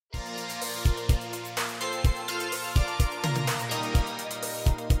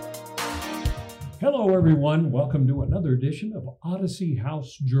Hello, everyone. Welcome to another edition of Odyssey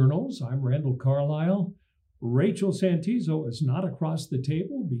House Journals. I'm Randall Carlisle. Rachel Santizo is not across the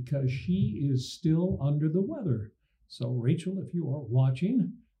table because she is still under the weather. So, Rachel, if you are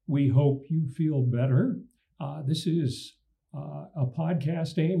watching, we hope you feel better. This is a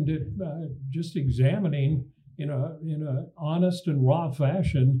podcast aimed at just examining in a honest and raw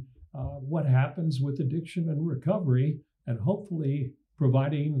fashion what happens with addiction and recovery, and hopefully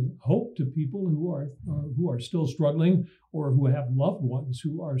providing hope to people who are still struggling or who have loved ones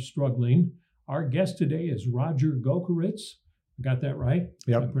who are struggling. Our guest today is Roger Gokeritz. I got that right?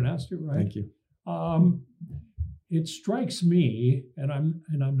 Yep. I pronounced it right? Thank you. It strikes me, and I'm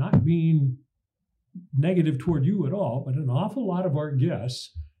not being negative toward you at all, but an awful lot of our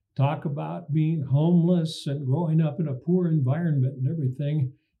guests talk about being homeless and growing up in a poor environment and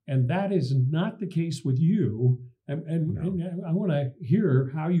everything, and that is not the case with you. And I want to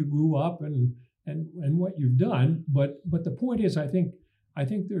hear how you grew up and what you've done. But the point is, I think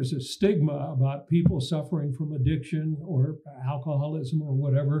there's a stigma about people suffering from addiction or alcoholism or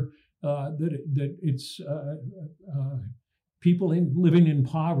whatever, that it's people living in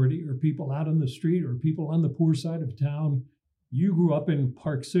poverty or people out on the street or people on the poor side of town. You grew up in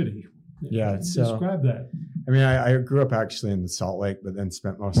Park City. Yeah. Describe that. I mean, I grew up actually in Salt Lake, but then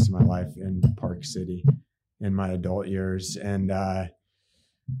spent most of my life in Park City in my adult years. And my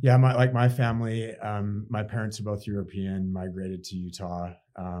family, my parents are both European, migrated to Utah.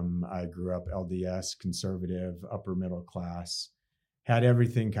 I grew up LDS, conservative, upper middle class, had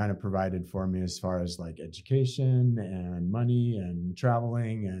everything kind of provided for me as far as like education and money and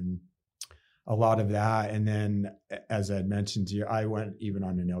traveling and a lot of that. And then, as I had mentioned to you, I went even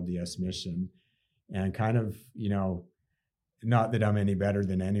on an LDS mission and kind of, not that I'm any better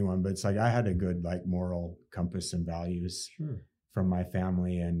than anyone, but it's like I had a good like moral compass and values from my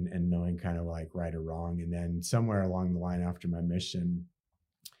family and knowing kind of like right or wrong. And then somewhere along the line after my mission,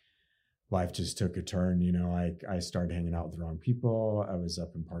 life just took a turn. I started hanging out with the wrong people. I was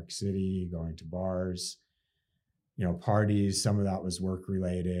up in Park City, going to bars, parties. Some of that was work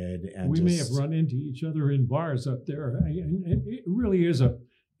related. And we may have run into each other in bars up there. And it really is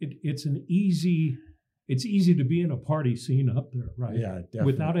it's easy to be in a party scene up there, right? Yeah,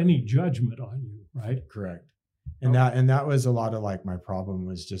 definitely. Without any judgment on you, right? Correct. And that was a lot of like my problem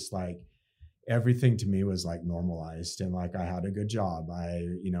was just like everything to me was like normalized, and like I had a good job. I,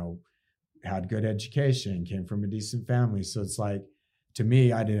 had good education, came from a decent family. So it's like, to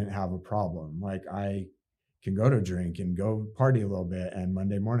me, I didn't have a problem. Like I can go to drink and go party a little bit, and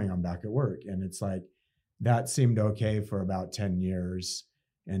Monday morning I'm back at work. And it's like, that seemed okay for about 10 years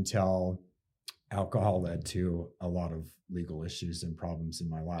until alcohol led to a lot of legal issues and problems in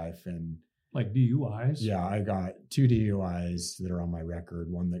my life. And like DUIs? Yeah, I got 2 DUIs that are on my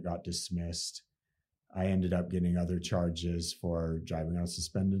record, one that got dismissed. I ended up getting other charges for driving on a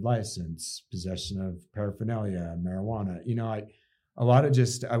suspended license, possession of paraphernalia, marijuana. A lot of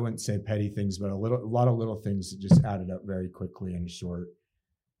just, I wouldn't say petty things, but a lot of little things that just added up very quickly in a short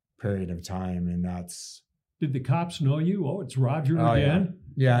period of time. And that's... Did the cops know you? Oh, it's Roger again?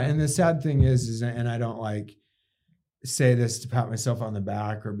 Yeah. And the sad thing is, and I don't like say this to pat myself on the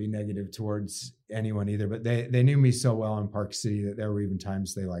back or be negative towards anyone either, but they knew me so well in Park City that there were even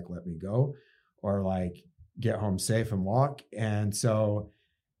times they like let me go or like get home safe and walk. And so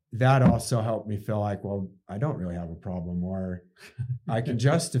that also helped me feel like, well, I don't really have a problem, or I can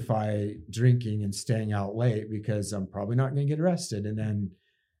justify drinking and staying out late because I'm probably not going to get arrested. And then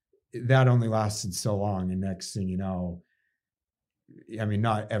that only lasted so long. And next thing you know, I mean,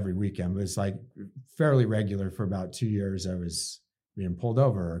 not every weekend, but it's like fairly regular for about 2 years. I was being pulled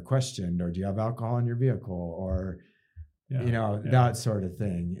over or questioned, or do you have alcohol in your vehicle, or, that sort of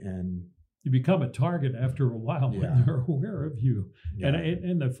thing. And you become a target after a while when they're aware of you. Yeah.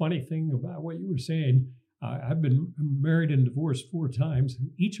 And the funny thing about what you were saying, I've been married and divorced 4 times.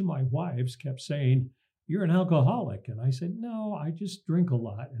 And each of my wives kept saying, "You're an alcoholic." And I said, "No, I just drink a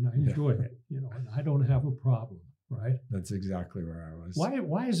lot and I enjoy it, and I don't have a problem." Right? That's exactly where I was.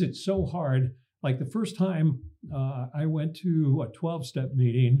 Why is it so hard? Like the first time I went to a 12-step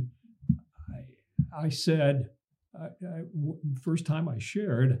meeting, I said, first time I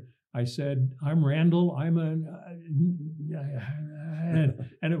shared, I said, "I'm Randall, I'm and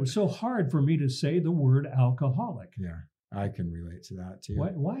it was so hard for me to say the word alcoholic. Yeah, I can relate to that too.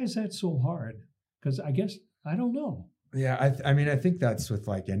 Why is that so hard? Because I guess, I don't know. Yeah, I think that's with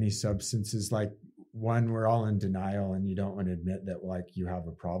like any substances, like one, we're all in denial and you don't want to admit that like you have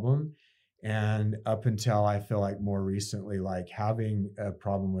a problem. And up until I feel like more recently, like having a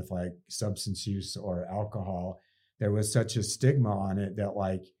problem with like substance use or alcohol, there was such a stigma on it that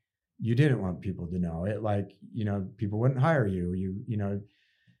like you didn't want people to know it. Like, people wouldn't hire you.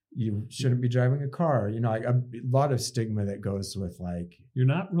 You shouldn't be driving a car, like a lot of stigma that goes with like, you're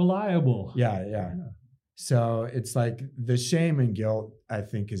not reliable. Yeah. So it's like the shame and guilt, I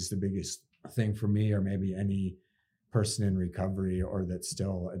think, is the biggest thing for me, or maybe any person in recovery or that's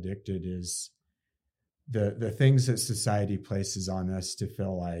still addicted, is the things that society places on us to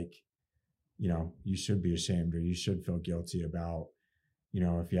feel like, you should be ashamed, or you should feel guilty about,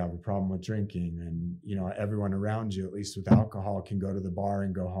 if you have a problem with drinking. And, everyone around you, at least with alcohol, can go to the bar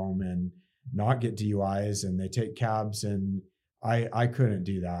and go home and not get DUIs, and they take cabs. And I couldn't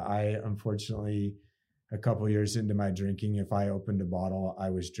do that. I, unfortunately, a couple of years into my drinking, if I opened a bottle, I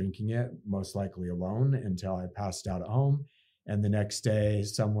was drinking it most likely alone until I passed out at home. And the next day,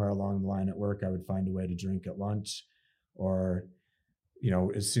 somewhere along the line at work, I would find a way to drink at lunch, or,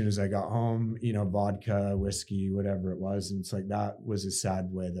 as soon as I got home, vodka, whiskey, whatever it was. And it's like, that was a sad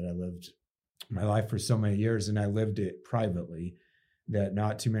way that I lived my life for so many years. And I lived it privately, that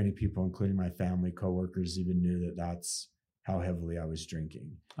not too many people, including my family, coworkers, even knew that that's how heavily I was drinking.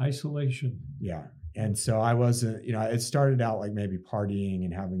 Isolation. Yeah. And so I wasn't, it started out like maybe partying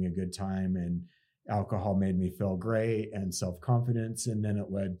and having a good time, and alcohol made me feel great and self-confidence. And then it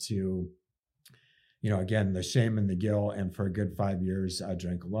led to, again, the shame and the guilt. And for a good 5 years, I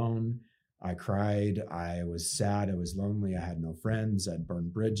drank alone. I cried. I was sad. I was lonely. I had no friends. I'd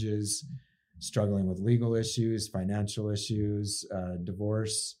burned bridges, struggling with legal issues, financial issues,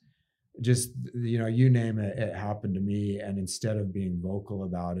 divorce, just, you name it, it happened to me. And instead of being vocal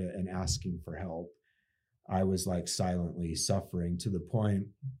about it and asking for help, I was like silently suffering, to the point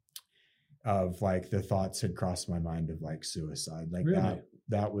of like the thoughts had crossed my mind of like suicide. Like Really?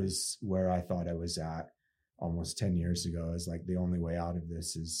 that was where I thought I was at almost 10 years ago, is like, the only way out of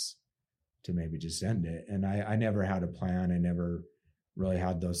this is to maybe just end it. And I never had a plan. I never really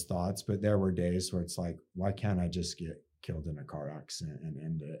had those thoughts, but there were days where it's like, why can't I just get killed in a car accident and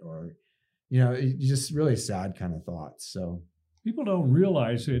end it? Or, just really sad kind of thoughts. So people don't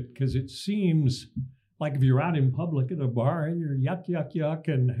realize it, because it seems like if you're out in public at a bar and you're yuck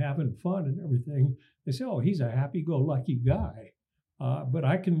and having fun and everything, they say, "Oh, he's a happy-go-lucky guy." But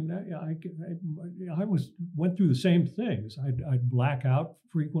I went through the same things. I'd black out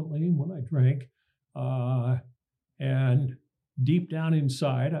frequently when I drank, and deep down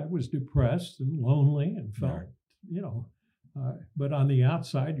inside, I was depressed and lonely and felt, but on the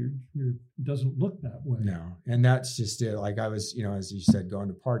outside, it doesn't look that way. No, and that's just it. Like I was, as you said, going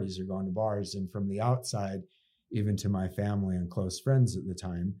to parties or going to bars, and from the outside, even to my family and close friends at the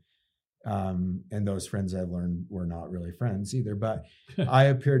time, and those friends I learned were not really friends either, but I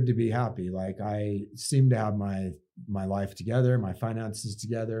appeared to be happy. Like I seemed to have my life together, my finances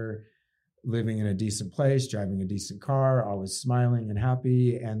together, living in a decent place, driving a decent car. I was smiling and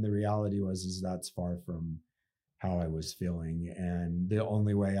happy. And the reality is that's far from how I was feeling. And the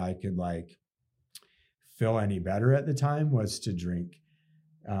only way I could like feel any better at the time was to drink.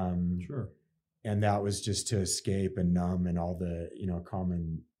 Sure. And that was just to escape and numb, and all the,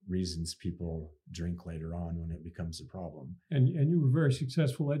 common reasons people drink later on when it becomes a problem. And you were very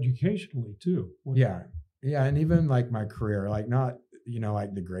successful educationally too. Yeah. And even like my career, like not,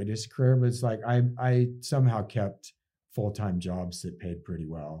 like the greatest career, but it's like I somehow kept full-time jobs that paid pretty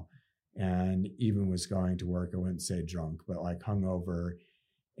well. And even was going to work, I wouldn't say drunk, but like hungover,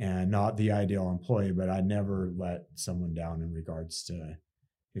 and not the ideal employee, but I never let someone down in regards to,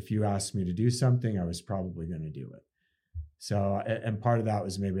 if you asked me to do something, I was probably going to do it. So, and part of that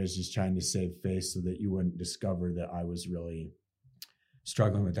was maybe I was just trying to save face so that you wouldn't discover that I was really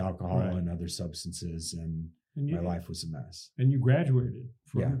struggling with alcohol and other substances, and my life was a mess. And you graduated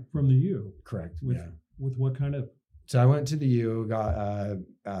from the U. Correct. With what kind of? So I went to the U, got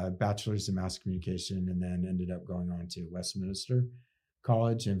a bachelor's in mass communication, and then ended up going on to Westminster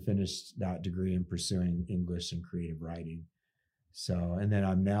College and finished that degree in pursuing English and creative writing. So, and then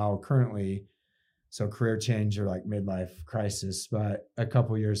I'm now currently, career change or like midlife crisis, but a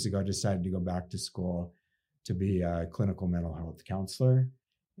couple of years ago, decided to go back to school to be a clinical mental health counselor.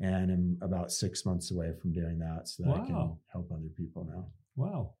 And I'm about 6 months away from doing that, so that I can help other people now.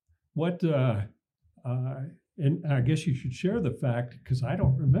 Wow. What, and I guess you should share the fact, because I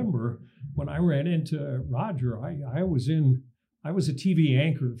don't remember when I ran into Roger. I was a TV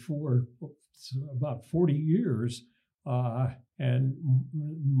anchor for about 40 years, and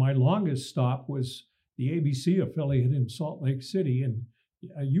my longest stop was the ABC affiliate in Salt Lake City. And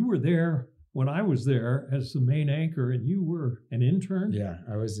you were there when I was there as the main anchor, and you were an intern? Yeah,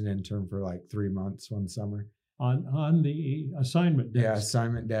 I was an intern for like 3 months one summer. On the assignment desk. Yeah,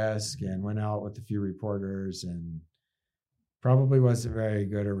 assignment desk, and went out with a few reporters, and Probably wasn't very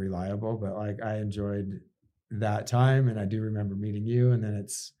good or reliable, but like I enjoyed that time, and I do remember meeting you. And then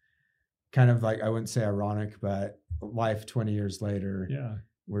it's kind of like, I wouldn't say ironic, but life 20 years later, Yeah.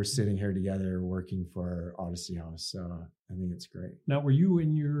 we're sitting here together working for Odyssey House. So I think it's great. Now, were you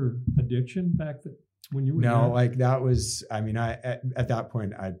in your addiction back then when you were No, there? like that was, I mean, at that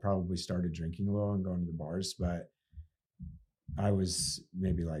point I'd probably started drinking a little and going to the bars, but I was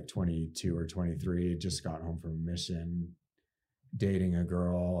maybe like 22 or 23, just got home from a mission, dating a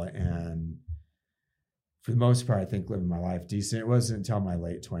girl, and for the most part, I think living my life decent. It wasn't until my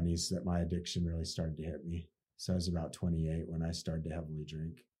late 20s that my addiction really started to hit me. So I was about 28 when I started to heavily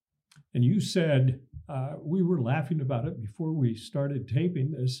drink. And you said, we were laughing about it before we started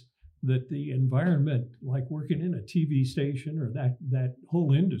taping this, that the environment, like working in a TV station or that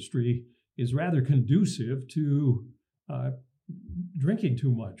whole industry, is rather conducive to drinking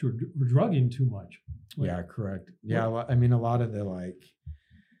too much or drugging too much. Like, yeah, correct. Yeah, I mean, a lot of the like,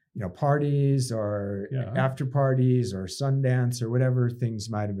 parties or after parties or Sundance or whatever things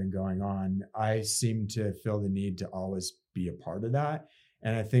might have been going on, I seem to feel the need to always be a part of that.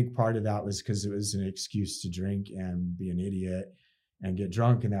 And I think part of that was because it was an excuse to drink and be an idiot and get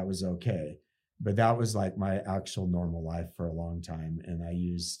drunk, and that was okay. But that was like my actual normal life for a long time. And I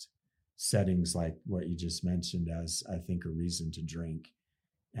used settings like what you just mentioned as, I think, a reason to drink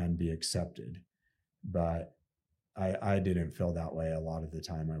and be accepted. But I didn't feel that way a lot of the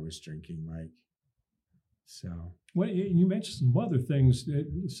time I was drinking, like, so. Well, you mentioned some other things,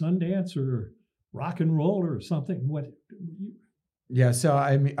 Sundance or rock and roll or something. Yeah, so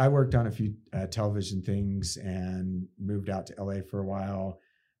I worked on a few television things and moved out to LA for a while.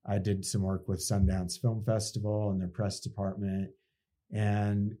 I did some work with Sundance Film Festival and their press department,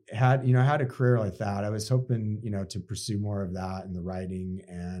 and had a career like that. I was hoping, to pursue more of that in the writing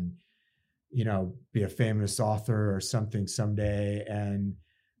and, be a famous author or something someday. And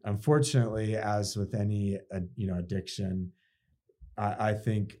unfortunately, as with any, addiction, I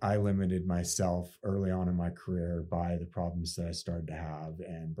think I limited myself early on in my career by the problems that I started to have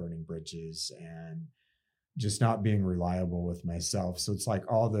and burning bridges and just not being reliable with myself. So it's like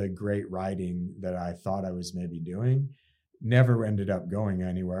all the great writing that I thought I was maybe doing never ended up going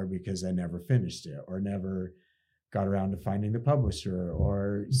anywhere because I never finished it or never got around to finding the publisher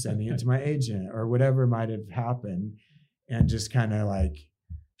or sending it to my agent or whatever might have happened, and just kind of like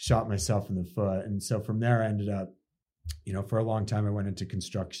shot myself in the foot. And so from there I ended up, for a long time I went into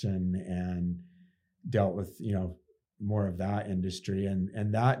construction and dealt with, more of that industry.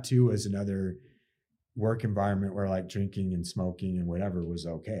 And that too was another work environment where like drinking and smoking and whatever was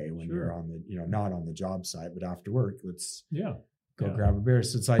okay when you're on the, not on the job site, but after work, let's go grab a beer.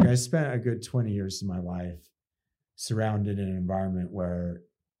 So it's like I spent a good 20 years of my life surrounded in an environment where,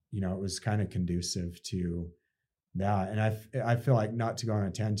 it was kind of conducive to that. And I feel like, not to go on a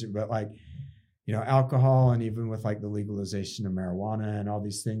tangent, but like, alcohol, and even with like the legalization of marijuana and all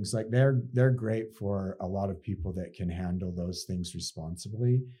these things, like they're great for a lot of people that can handle those things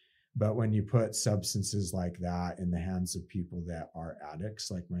responsibly. But when you put substances like that in the hands of people that are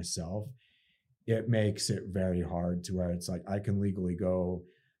addicts like myself, it makes it very hard to where it's like I can legally go,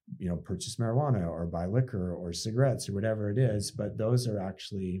 purchase marijuana or buy liquor or cigarettes or whatever it is, but those are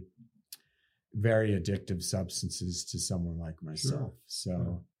actually very addictive substances to someone like myself.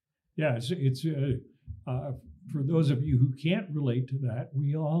 So yeah, it's for those of you who can't relate to that,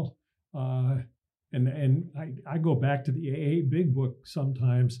 we all and I go back to the AA Big Book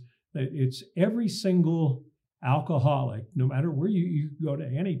sometimes. It's every single alcoholic, no matter where you go to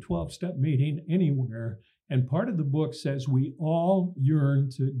any 12-step meeting anywhere. And part of the book says we all yearn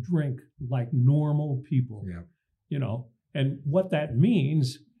to drink like normal people. Yeah. And what that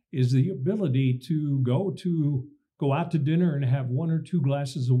means is the ability to go out to dinner and have one or two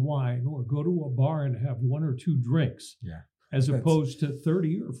glasses of wine, or go to a bar and have one or two drinks. Yeah. As opposed to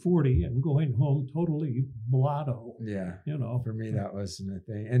 30 or 40 and going home totally blotto. Yeah. For me, that wasn't a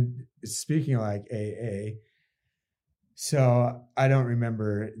thing. And speaking of like AA, so I don't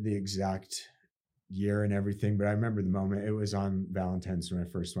remember the exact year and everything, but I remember the moment. It was on Valentine's when I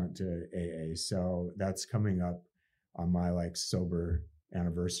first went to AA. So that's coming up on my like sober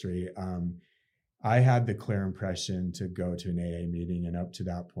anniversary. I had the clear impression to go to an AA meeting, and up to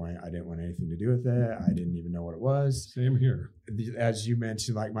that point, I didn't want anything to do with it. I didn't even know what it was. Same here. As you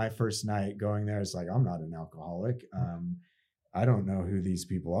mentioned, like my first night going there, it's like, I'm not an alcoholic. I don't know who these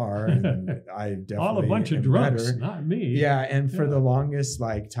people are. And I definitely all a bunch of drunks, not me. Yeah. And for the longest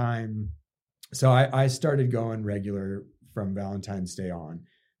like time, so I started going regular from Valentine's Day on,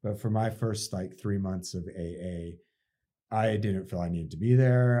 but for my first like 3 months of AA, I didn't feel I needed to be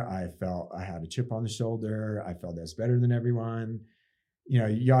there. I felt I had a chip on the shoulder. I felt I was better than everyone,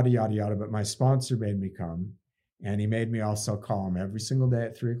 yada, yada, yada. But my sponsor made me come, and he made me also call him every single day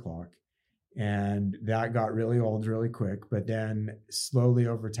at 3:00. And that got really old really quick. But then slowly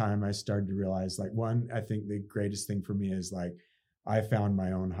over time, I started to realize, like, one, I think the greatest thing for me is like, I found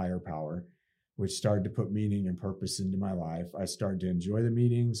my own higher power, which started to put meaning and purpose into my life. I started to enjoy the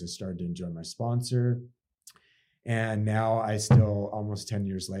meetings. I started to enjoy my sponsor. And now I still, almost 10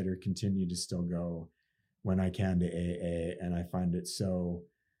 years later, continue to still go when I can to AA. And I find it so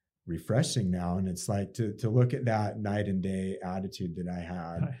refreshing now. And it's like to look at that night and day attitude that I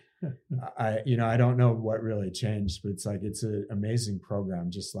had. I don't know what really changed, but it's like, it's an amazing program,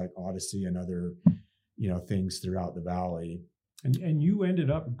 just like Odyssey and other, things throughout the Valley. And you ended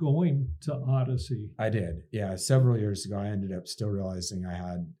up going to Odyssey. I did. Yeah. Several years ago, I ended up still realizing I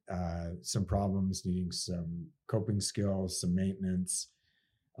had some problems, needing some coping skills, some maintenance.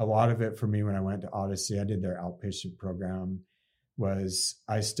 A lot of it for me when I went to Odyssey, I did their outpatient program, was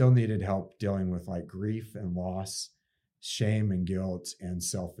I still needed help dealing with like grief and loss, shame and guilt and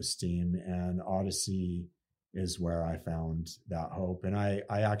self-esteem. And Odyssey is where I found that hope. And I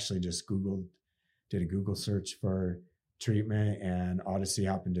actually just did a Google search for treatment, and Odyssey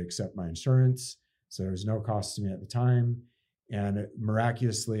happened to accept my insurance. So there was no cost to me at the time. And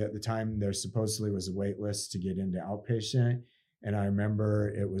miraculously at the time, there supposedly was a wait list to get into outpatient. And I remember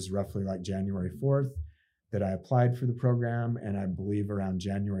it was roughly like January 4th that I applied for the program. And I believe around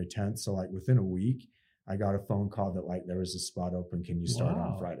January 10th, so like within a week, I got a phone call that like there was a spot open. Can you start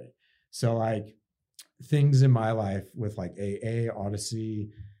on Friday? So like things in my life with like AA, Odyssey,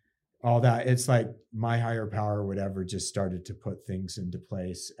 all that, it's like my higher power, whatever, just started to put things into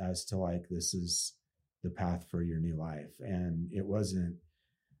place as to like, this is the path for your new life. And it wasn't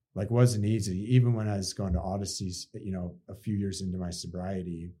easy. Even when I was going to Odysseys, a few years into my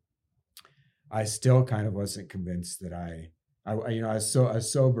sobriety, I still kind of wasn't convinced that I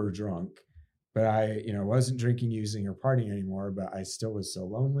was sober drunk, but I wasn't drinking, using, or partying anymore, but I still was so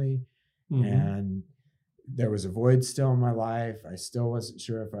lonely. Mm-hmm. And there was a void still in my life. I still wasn't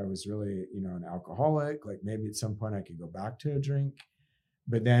sure if I was really, an alcoholic, like maybe at some point I could go back to a drink.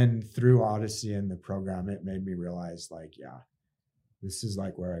 But then through Odyssey and the program, it made me realize like, yeah, this is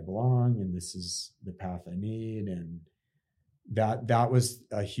like where I belong, and this is the path I need. And that was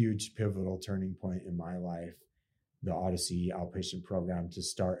a huge pivotal turning point in my life, the Odyssey outpatient program, to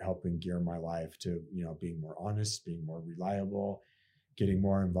start helping gear my life to, being more honest, being more reliable, getting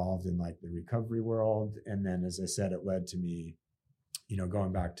more involved in like the recovery world. And then, as I said, it led to me,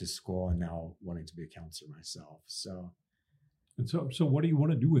 going back to school and now wanting to be a counselor myself. So what do you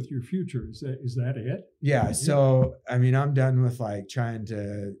want to do with your future? Is that it? Yeah. So, I'm done with like trying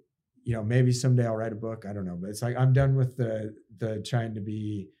to, maybe someday I'll write a book. I don't know, but it's like, I'm done with the trying to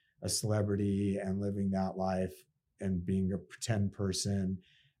be a celebrity and living that life and being a pretend person.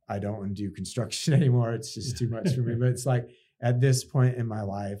 I don't want to do construction anymore. It's just too much for me. But it's like, at this point in my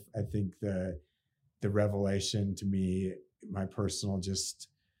life, I think the revelation to me, my personal just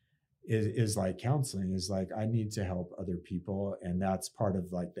is like counseling, is like, I need to help other people. And that's part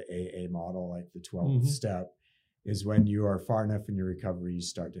of like the AA model, like the 12th mm-hmm. step is when you are far enough in your recovery, you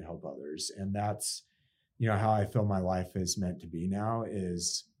start to help others. And that's, how I feel my life is meant to be now,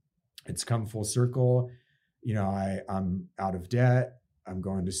 is it's come full circle. I'm out of debt. I'm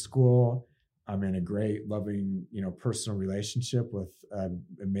going to school. I'm in a great, loving, personal relationship with an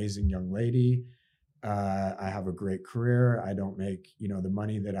amazing young lady. I have a great career. I don't make, the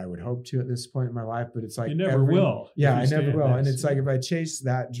money that I would hope to at this point in my life, but it's like, you never will. Yeah, I never will. And it's like, if I chase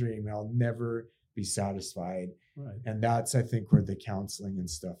that dream, I'll never be satisfied. Right. And that's, I think, where the counseling and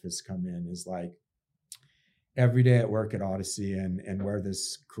stuff has come in, is like every day at work at Odyssey, and where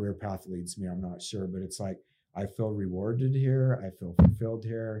this career path leads me, I'm not sure, but it's like, I feel rewarded here. I feel fulfilled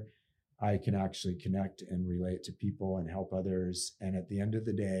here. I can actually connect and relate to people and help others. And at the end of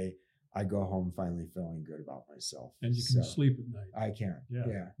the day, I go home finally feeling good about myself. And you can sleep at night. I can.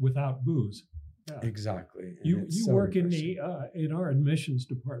 Yeah. Without booze. Yeah. Exactly. And you so work refreshing. in our admissions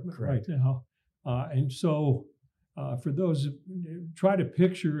department Correct. Right now. And so for those, try to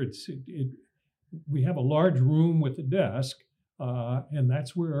picture we have a large room with a desk, and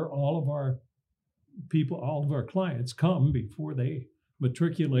that's where all of our clients come before they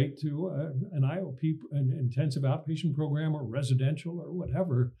matriculate to an IOP, an intensive outpatient program, or residential, or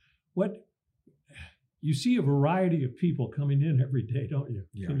whatever. You see a variety of people coming in every day, don't you?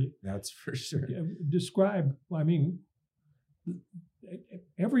 Yeah, that's for sure. Describe,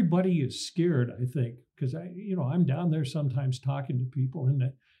 everybody is scared, I think, because I'm down there sometimes talking to people,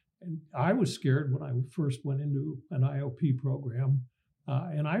 And I was scared when I first went into an IOP program.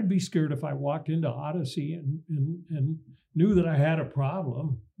 And I'd be scared if I walked into Odyssey and knew that I had a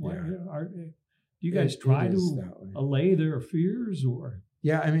problem. Yeah. Do you guys try to allay their fears or?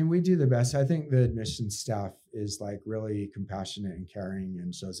 Yeah, I mean, we do the best. I think the admissions staff is like really compassionate and caring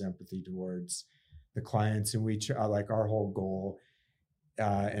and shows empathy towards the clients. And we try, like our whole goal,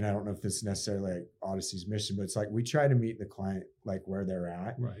 and I don't know if this is necessarily like Odyssey's mission, but it's like we try to meet the client like where they're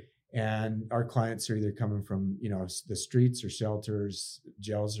at. Right. And our clients are either coming from, the streets or shelters,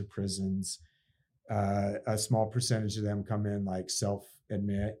 jails or prisons. A small percentage of them come in like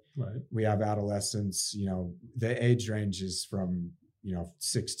self-admit. Right. We have adolescents, the age range is from,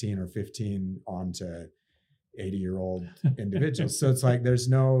 16 or 15 on to 80-year-old individuals. So it's like there's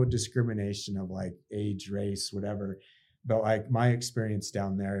no discrimination of like age, race, whatever. But like my experience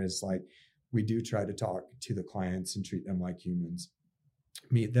down there is like we do try to talk to the clients and treat them like humans.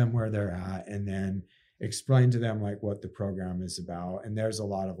 Meet them where they're at, and then explain to them like what the program is about. And there's a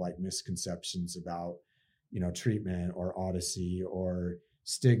lot of like misconceptions about, treatment or Odyssey, or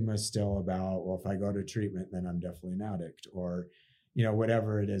stigma still about, well, if I go to treatment, then I'm definitely an addict, or,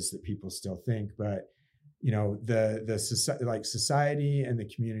 whatever it is that people still think. But, the society and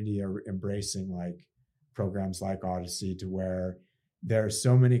the community are embracing like programs like Odyssey, to where there are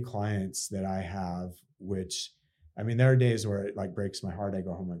so many clients that I have, which, I mean, there are days where it like breaks my heart. I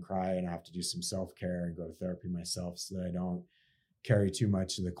go home and cry, and I have to do some self-care and go to therapy myself so that I don't carry too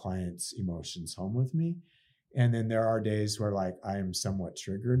much of the client's emotions home with me. And then there are days where like I am somewhat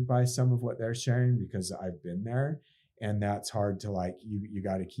triggered by some of what they're sharing because I've been there. And that's hard to like, you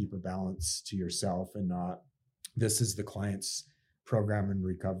got to keep a balance to yourself and not, this is the client's program in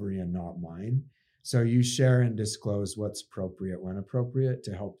recovery and not mine. So you share and disclose what's appropriate when appropriate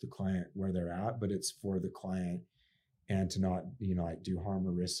to help the client where they're at, but it's for the client and to not, like do harm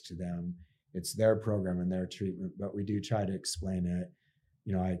or risk to them. It's their program and their treatment, but we do try to explain it.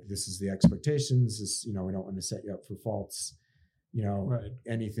 Like this is the expectations. This, we don't want to set you up for faults, right.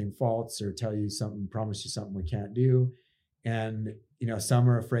 anything false or tell you something, promise you something we can't do. And, some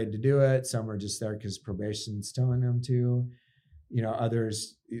are afraid to do it. Some are just there because probation's telling them to.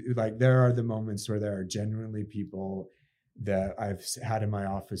 Others, like there are the moments where there are genuinely people that I've had in my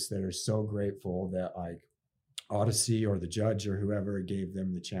office that are so grateful that like Odyssey or the judge or whoever gave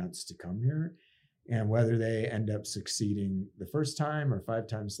them the chance to come here. And whether they end up succeeding the first time or 5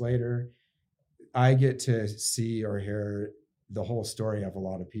 times later, I get to see or hear the whole story of a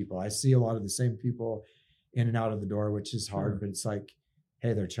lot of people. I see a lot of the same people in and out of the door, which is hard, but it's like,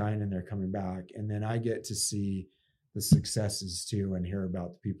 hey, they're trying and they're coming back. And then I get to see the successes too and hear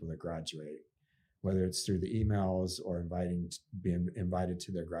about the people that graduate, whether it's through the emails or being invited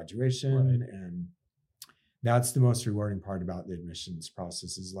to their graduation. Right. And that's the most rewarding part about the admissions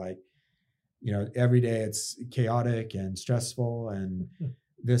process is like, every day it's chaotic and stressful and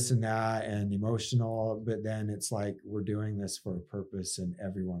this and that and emotional, but then it's like, we're doing this for a purpose and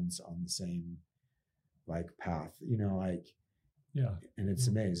everyone's on the same like path, yeah. And it's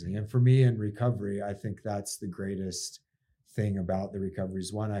amazing. And for me in recovery, I think that's the greatest thing about the recovery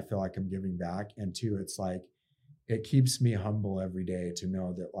is 1, I feel like I'm giving back. And 2, it's like, it keeps me humble every day to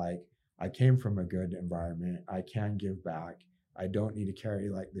know that like, I came from a good environment. I can give back. I don't need to carry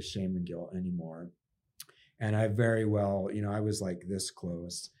like the shame and guilt anymore. And I very well, I was like this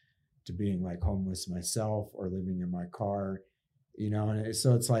close to being like homeless myself or living in my car, and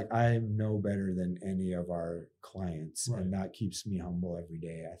so it's like, I'm no better than any of our clients. Right. And that keeps me humble every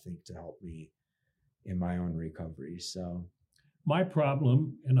day, I think, to help me in my own recovery. So my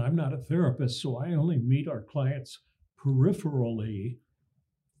problem, and I'm not a therapist, so I only meet our clients peripherally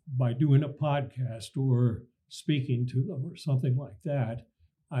by doing a podcast or speaking to them or something like that.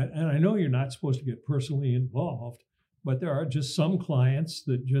 And I know you're not supposed to get personally involved, but there are just some clients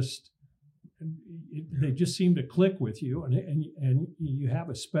that they just seem to click with you, and you have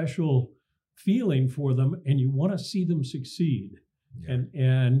a special feeling for them, and you want to see them succeed. Yeah.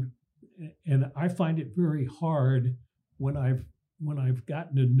 And I find it very hard when I've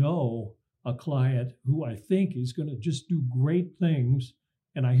gotten to know a client who I think is going to just do great things,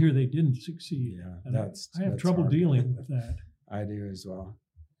 and I hear they didn't succeed. Yeah, and I have trouble dealing with that. I do as well.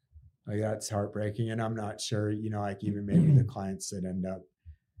 Like that's heartbreaking, and I'm not sure, like even maybe the clients that end up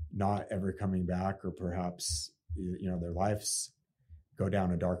not ever coming back, or perhaps their lives go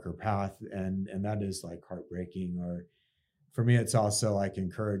down a darker path, and that is like heartbreaking. Or for me, it's also like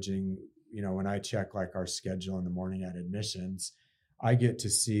encouraging. When I check like our schedule in the morning at admissions, I get to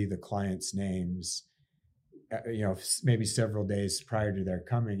see the clients' names, maybe several days prior to their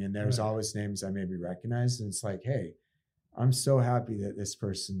coming, and there's always names I maybe recognize, and it's like, hey, I'm so happy that this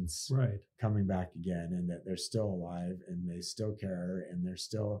person's Right. coming back again and that they're still alive and they still care and they're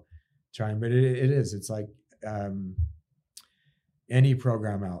still trying. But it's like any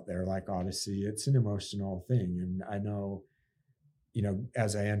program out there like Odyssey, it's an emotional thing. And I know,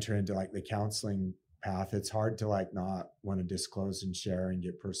 as I enter into like the counseling path, it's hard to like not want to disclose and share and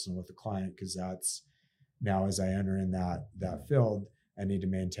get personal with the client, because that's now, as I enter in that field, I need to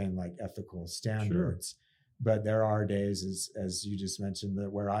maintain like ethical standards. Sure. But there are days, as you just mentioned,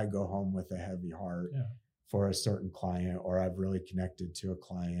 that where I go home with a heavy heart for a certain client, or I've really connected to a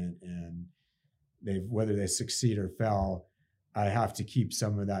client, and whether they succeed or fail, I have to keep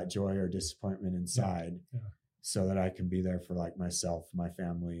some of that joy or disappointment inside so that I can be there for like myself, my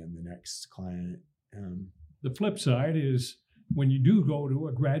family, and the next client. The flip side is when you do go to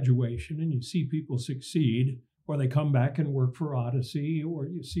a graduation and you see people succeed, or they come back and work for Odyssey, or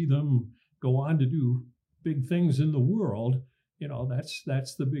you see them go on to do big things in the world,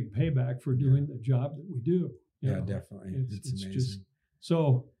 that's the big payback for doing the job that we do. Definitely. It's amazing.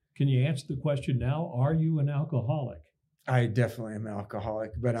 So can you answer the question now? Are you an alcoholic? I definitely am an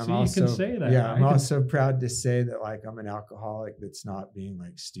alcoholic, but I'm also, you can say that. Yeah, right? I'm also proud to say that like I'm an alcoholic that's not being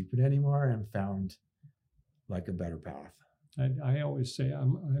like stupid anymore and found like a better path. I always say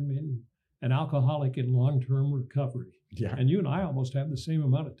I'm an alcoholic in long-term recovery. Yeah. And you and I almost have the same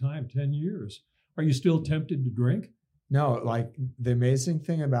amount of time, 10 years. Are you still tempted to drink? No, like the amazing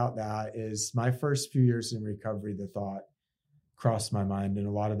thing about that is my first few years in recovery, the thought crossed my mind. And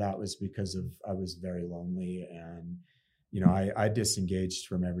a lot of that was because I was very lonely, and, I disengaged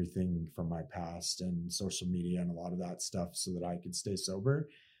from everything from my past and social media and a lot of that stuff so that I could stay sober.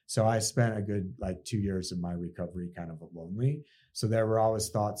 So I spent a good 2 years of my recovery kind of lonely. So there were always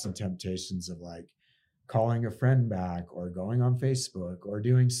thoughts and temptations of like calling a friend back or going on Facebook or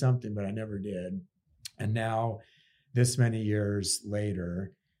doing something, but I never did. And now, this many years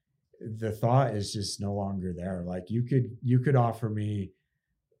later, the thought is just no longer there. Like you could offer me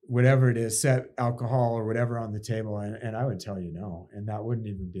whatever it is, set alcohol or whatever on the table, and I would tell you no. And that wouldn't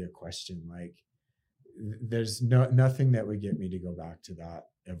even be a question. Like there's nothing that would get me to go back to that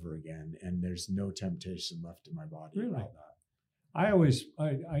ever again. And there's no temptation left in my body about that. I always,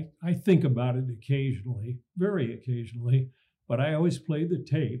 I think about it occasionally, very occasionally, but I always play the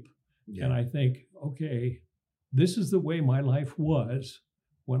tape and I think, okay, this is the way my life was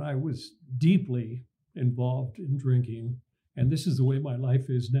when I was deeply involved in drinking. And this is the way my life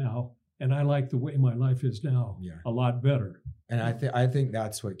is now. And I like the way my life is now a lot better. And I think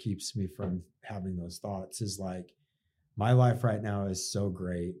that's what keeps me from having those thoughts is like, my life right now is so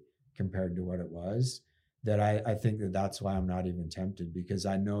great compared to what it was that I think that's why I'm not even tempted, because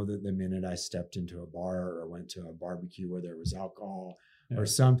I know that the minute I stepped into a bar or went to a barbecue where there was alcohol or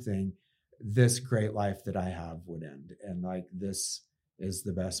something, this great life that I have would end. And like, this is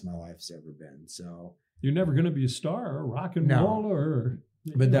the best my life's ever been. So you're never going to be a star or rock and roll or...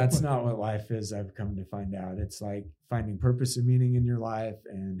 But that's not what life is. I've come to find out. It's like finding purpose and meaning in your life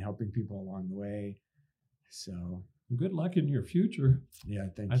and helping people along the way. So good luck in your future. Yeah,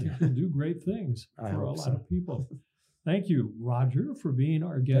 thank you. I think you'll do great things for a lot of people. Thank you, Roger, for being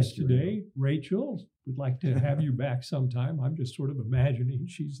our guest today. Rachel, we'd like to have you back sometime. I'm just sort of imagining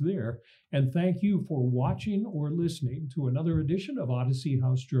she's there. And thank you for watching or listening to another edition of Odyssey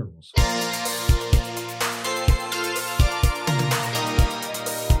House Journals.